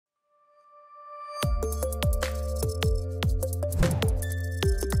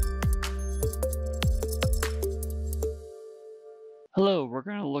Hello, we're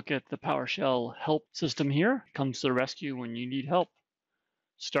going to look at the PowerShell help system here. It comes to the rescue when you need help.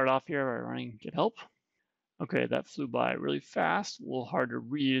 Start off here by running get-help. Okay, that flew by really fast, a little hard to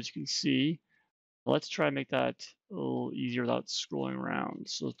read as you can see. Let's try to make that a little easier without scrolling around.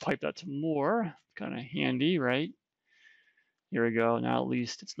 So type that to more, kind of handy, right? Here we go, now at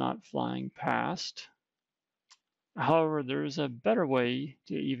least it's not flying past. However, there's a better way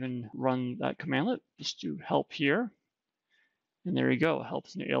to even run that commandlet. Just do help here. And there you go,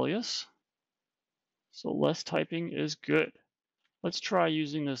 helps an alias. So less typing is good. Let's try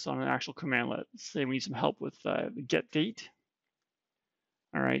using this on an actual commandlet. Let's say we need some help with the get date.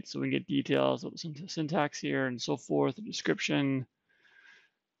 All right, so we can get details of the syntax here and so forth, the description.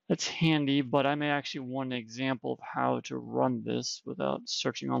 That's handy, but I may actually want an example of how to run this without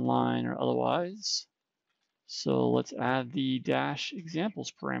searching online or otherwise. So let's add the dash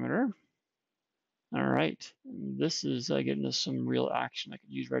examples parameter. All right, and this is getting us some real action I could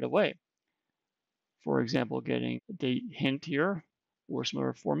use right away. For example, getting a date hint here or some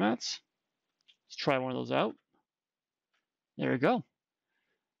other formats. Let's try one of those out. There we go.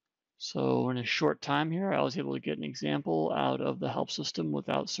 So in a short time here, I was able to get an example out of the help system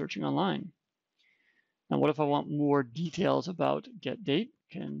without searching online. Now, what if I want more details about get date?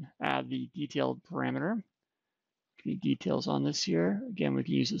 Can add the detailed parameter. Any details on this here? Again, we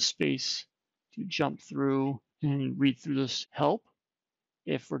can use a space to jump through and read through this help.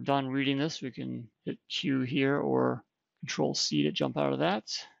 If we're done reading this, we can hit Q here or Control C to jump out of that.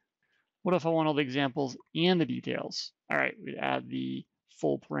 What if I want all the examples and the details? All right, we'd add the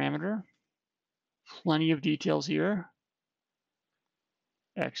full parameter. Plenty of details here.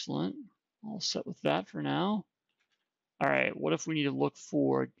 Excellent. All set with that for now. All right, what if we need to look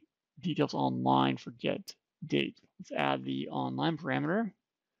for details online for get date? Let's add the online parameter.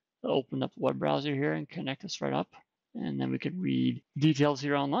 Open up the web browser here and connect us right up. And then we could read details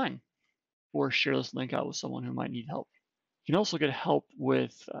here online or share this link out with someone who might need help. You can also get help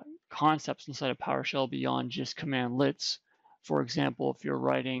with concepts inside of PowerShell beyond just cmdlets. For example, if you're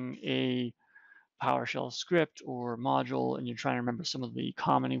writing a PowerShell script or module and you're trying to remember some of the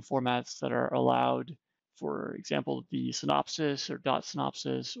commenting formats that are allowed, for example, the synopsis or dot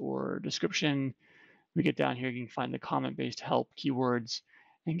synopsis or description, we get down here, you can find the comment-based help keywords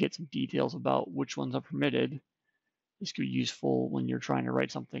and get some details about which ones are permitted. This could be useful when you're trying to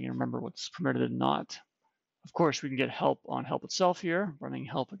write something and remember what's permitted and not. Of course, we can get help on help itself here, running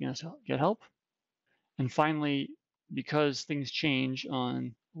help against get help. And finally, because things change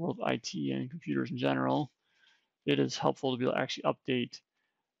on the world of IT and computers in general, it is helpful to be able to actually update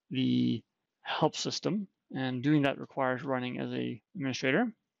the help system. And doing that requires running as an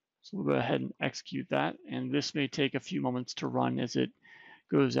administrator. So we'll go ahead and execute that. And this may take a few moments to run as it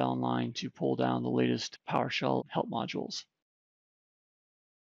goes online to pull down the latest PowerShell help modules.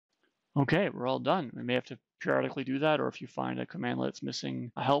 Okay, we're all done. We may have to periodically do that, or if you find a commandlet that's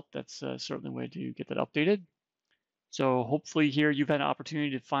missing a help, that's certainly a way to get that updated. So hopefully here you've had an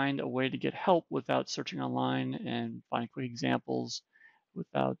opportunity to find a way to get help without searching online and find quick examples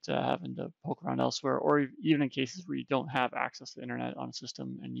without having to poke around elsewhere, or even in cases where you don't have access to the internet on a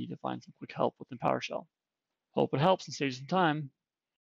system and need to find some quick help within PowerShell. Hope it helps and saves some time.